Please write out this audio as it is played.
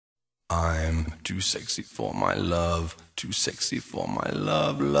I'm too sexy for my love, too sexy for my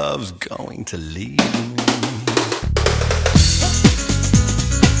love, love's going to leave me.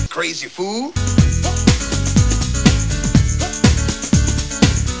 Crazy fool.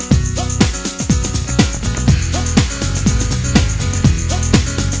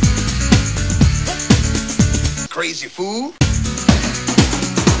 Crazy fool.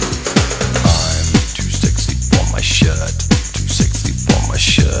 I'm too sexy for my shirt, too sexy for my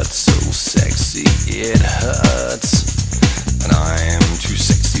shirt, so sexy it hurts. And I'm too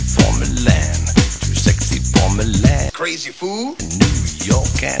sexy for Milan, too sexy for Milan, Crazy fool. New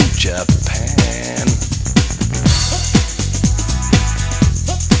York and Japan.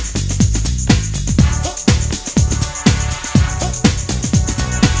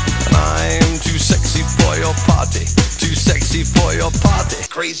 And I'm too sexy for your party, too sexy for your party.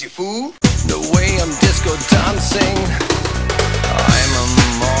 Crazy fool. The way I'm disco dancing, I'm a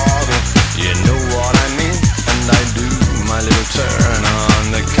model, you know what I mean. And I do my little turn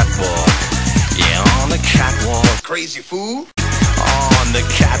on the catwalk, yeah, on the catwalk. Crazy fool. On the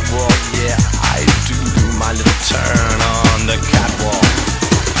catwalk, yeah, I do my little turn on the catwalk.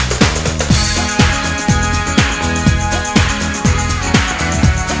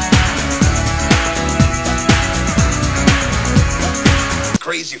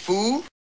 Crazy fool.